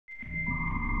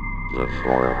The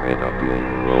formidable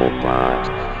robot.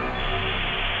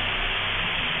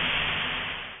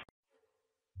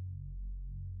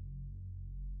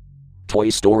 Toy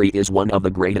Story is one of the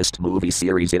greatest movie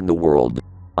series in the world.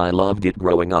 I loved it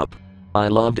growing up. I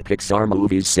loved Pixar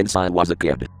movies since I was a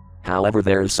kid. However,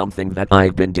 there's something that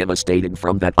I've been devastated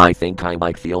from that I think I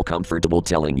might feel comfortable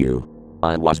telling you.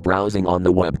 I was browsing on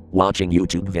the web, watching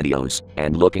YouTube videos,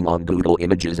 and looking on Google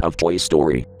images of Toy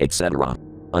Story, etc.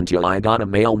 Until I got a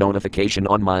mail notification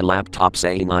on my laptop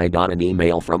saying I got an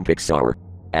email from Pixar.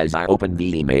 As I opened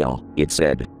the email, it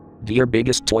said, "Dear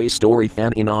biggest Toy Story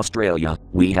fan in Australia,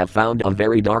 we have found a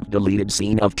very dark deleted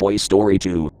scene of Toy Story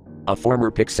 2. A former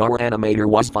Pixar animator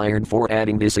was fired for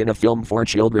adding this in a film for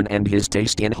children and his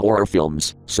taste in horror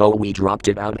films, so we dropped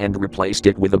it out and replaced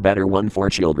it with a better one for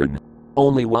children.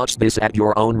 Only watch this at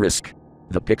your own risk."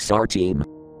 The Pixar team.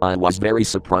 I was very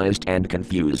surprised and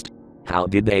confused. How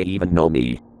did they even know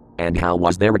me? And how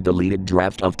was there a deleted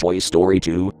draft of Toy Story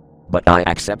 2? But I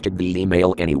accepted the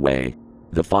email anyway.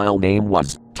 The file name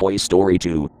was Toy Story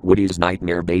 2, Woody's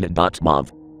Nightmare beta.mov.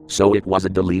 So it was a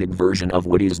deleted version of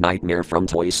Woody's Nightmare from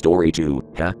Toy Story 2,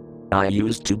 huh? I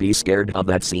used to be scared of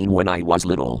that scene when I was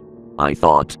little. I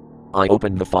thought. I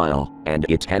opened the file, and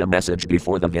it had a message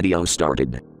before the video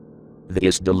started.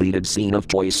 This deleted scene of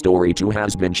Toy Story 2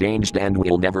 has been changed and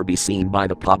will never be seen by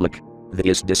the public.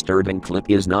 This disturbing clip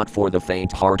is not for the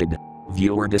faint-hearted.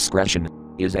 Viewer discretion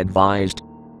is advised.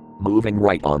 Moving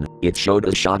right on, it showed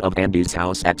a shot of Andy's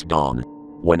house at dawn.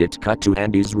 When it cut to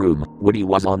Andy's room, Woody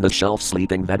was on the shelf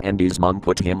sleeping that Andy's mom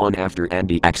put him on after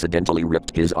Andy accidentally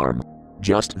ripped his arm.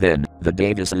 Just then, the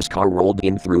Davises' car rolled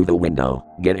in through the window,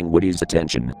 getting Woody's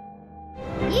attention.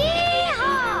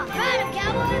 Yeehaw! Ride 'em,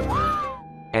 cowboy!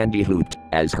 Andy hooped,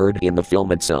 as heard in the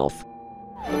film itself.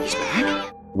 He's back?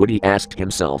 Woody asked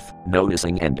himself,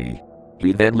 noticing Andy.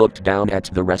 He then looked down at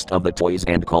the rest of the toys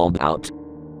and called out,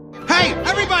 Hey,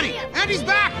 everybody! Andy's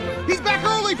back! He's back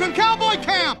early from cowboy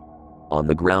camp! On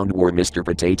the ground were Mr.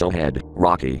 Potato Head,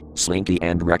 Rocky, Slinky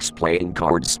and Rex playing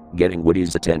cards, getting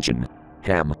Woody's attention.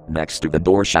 Ham, next to the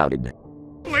door, shouted,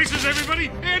 "Places, everybody!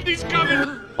 Andy's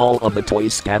coming!" All of the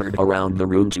toys scattered around the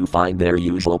room to find their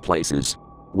usual places.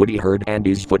 Woody heard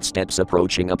Andy's footsteps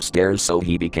approaching upstairs, so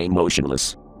he became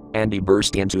motionless. Andy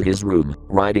burst into his room,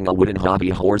 riding a wooden hobby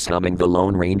horse, humming the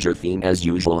Lone Ranger theme as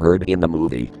usual heard in the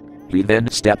movie. He then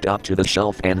stepped up to the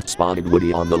shelf and spotted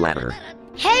Woody on the ladder.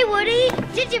 Hey, Woody!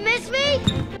 Did you miss me?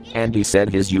 Andy said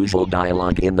his usual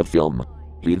dialogue in the film.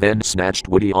 He then snatched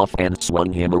Woody off and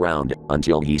swung him around,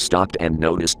 until he stopped and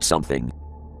noticed something.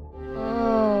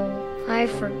 Oh, I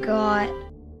forgot.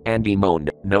 Andy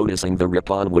moaned, noticing the rip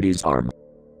on Woody's arm.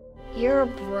 You're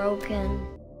broken.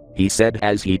 He said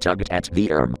as he tugged at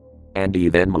the arm. Andy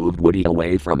then moved Woody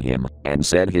away from him, and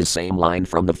said his same line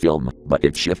from the film, but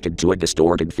it shifted to a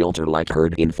distorted filter like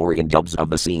heard in foreign dubs of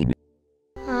the scene.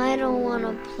 I don't want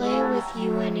to play with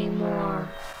you anymore.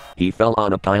 He fell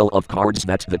on a pile of cards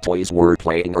that the toys were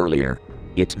playing earlier.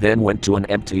 It then went to an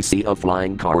empty sea of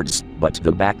flying cards, but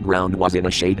the background was in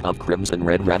a shade of crimson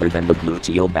red rather than the blue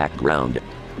teal background.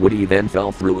 Woody then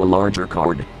fell through a larger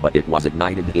card, but it was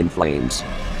ignited in flames.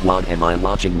 What am I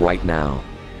watching right now?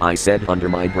 I said under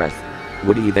my breath.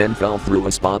 Woody then fell through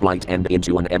a spotlight and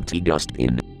into an empty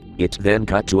dustbin. It then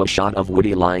cut to a shot of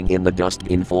Woody lying in the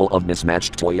dustbin full of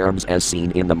mismatched toy arms as seen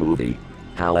in the movie.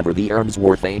 However, the arms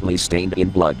were faintly stained in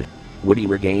blood. Woody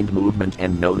regained movement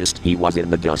and noticed he was in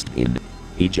the dustbin.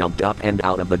 He jumped up and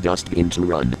out of the dustbin to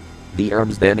run. The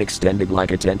arms then extended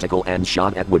like a tentacle and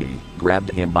shot at Woody,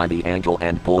 grabbed him by the ankle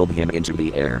and pulled him into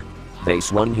the air. They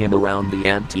swung him around the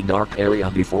anti-dark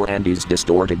area before Andy's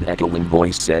distorted echoing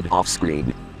voice said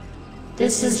off-screen,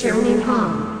 "This is your new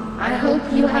home. I hope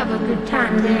you have a good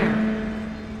time there."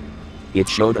 It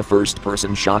showed a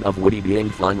first-person shot of Woody being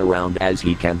flung around as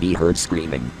he can be heard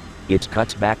screaming. It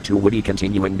cut back to Woody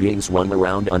continuing being swung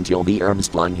around until the arms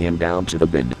flung him down to the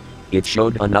bin. It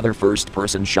showed another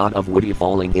first-person shot of Woody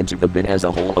falling into the bin as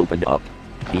a hole opened up.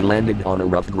 He landed on a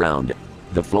rough ground.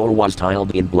 The floor was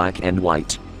tiled in black and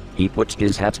white. He put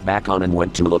his hat back on and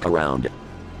went to look around.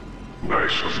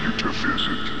 "Nice of you to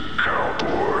visit,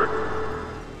 cowboy."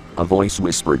 A voice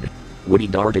whispered. Woody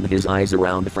darted his eyes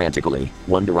around frantically,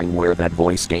 wondering where that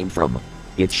voice came from.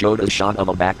 It showed a shot of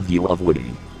a back view of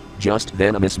Woody. Just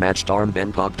then a mismatched arm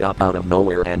then popped up out of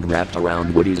nowhere and wrapped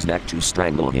around Woody's neck to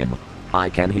strangle him. I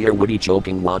can hear Woody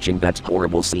choking watching that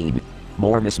horrible scene.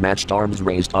 More mismatched arms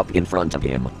raised up in front of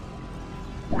him.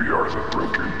 "We are the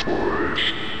broken toys.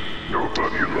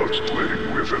 Nobody loves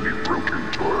playing with any broken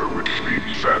toy, which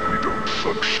means that we don't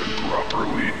function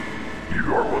properly.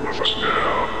 You are one of us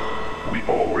now. We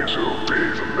always obey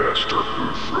the master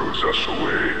who throws us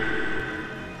away."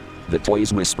 the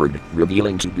toys whispered,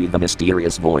 revealing to be the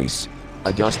mysterious voice.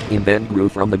 A dustbin then grew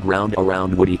from the ground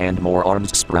around Woody and more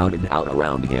arms sprouted out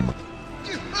around him.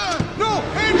 No,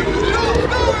 Andy!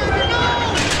 No!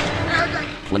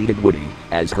 Pleaded Woody,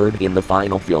 as heard in the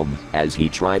final film, as he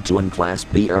tried to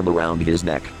unclasp the arm around his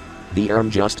neck. The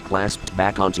arm just clasped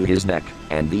back onto his neck,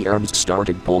 and the arms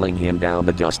started pulling him down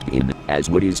the dustbin, as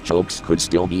Woody's chokes could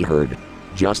still be heard.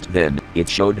 Just then, it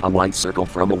showed a white circle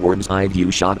from a worm's eye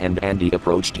view shot and Andy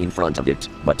approached in front of it,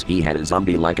 but he had a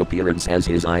zombie-like appearance as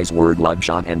his eyes were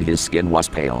bloodshot and his skin was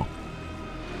pale.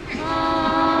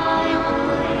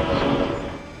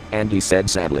 Andy said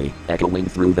sadly, echoing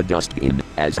through the dustbin,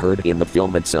 as heard in the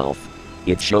film itself.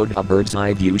 It showed a bird's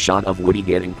eye view shot of Woody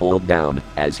getting pulled down,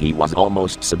 as he was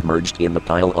almost submerged in the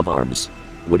pile of arms.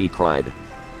 Woody cried.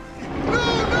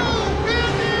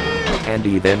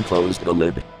 Andy then closed the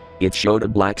lid. It showed a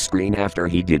black screen after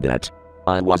he did that.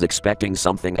 I was expecting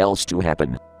something else to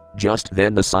happen. Just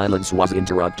then the silence was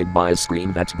interrupted by a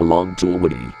scream that belonged to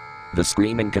Woody. The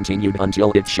screaming continued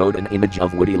until it showed an image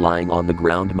of Woody lying on the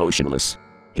ground motionless.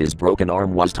 His broken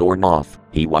arm was torn off,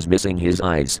 he was missing his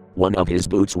eyes, one of his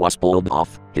boots was pulled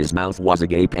off, his mouth was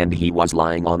agape and he was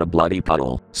lying on a bloody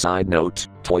puddle. Side note,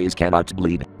 toys cannot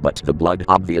bleed, but the blood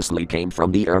obviously came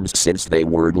from the arms since they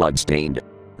were blood-stained.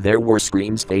 There were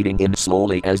screams fading in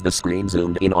slowly as the screen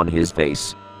zoomed in on his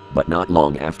face. But not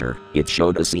long after, it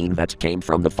showed a scene that came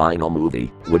from the final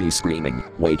movie, Woody screaming,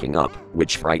 waking up,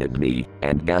 which frightened me,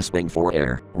 and gasping for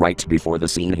air, right before the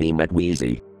scene he met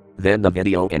Wheezy. Then the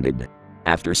video ended.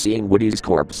 After seeing Woody's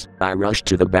corpse, I rushed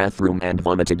to the bathroom and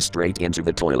vomited straight into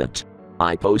the toilet.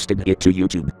 I posted it to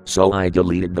YouTube, so I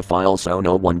deleted the file so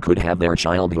no one could have their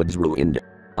childhoods ruined.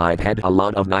 I've had a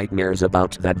lot of nightmares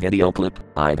about that video clip.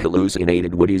 I've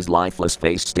hallucinated Woody's lifeless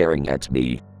face staring at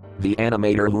me. The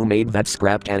animator who made that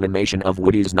scrapped animation of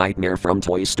Woody's nightmare from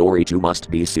Toy Story 2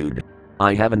 must be sued.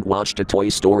 I haven't watched a Toy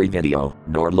Story video,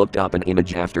 nor looked up an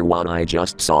image after what I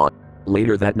just saw.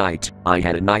 Later that night, I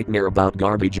had a nightmare about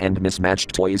garbage and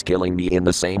mismatched toys killing me in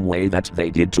the same way that they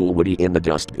did to Woody in the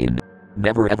dustbin.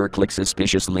 Never ever click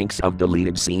suspicious links of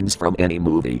deleted scenes from any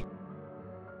movie.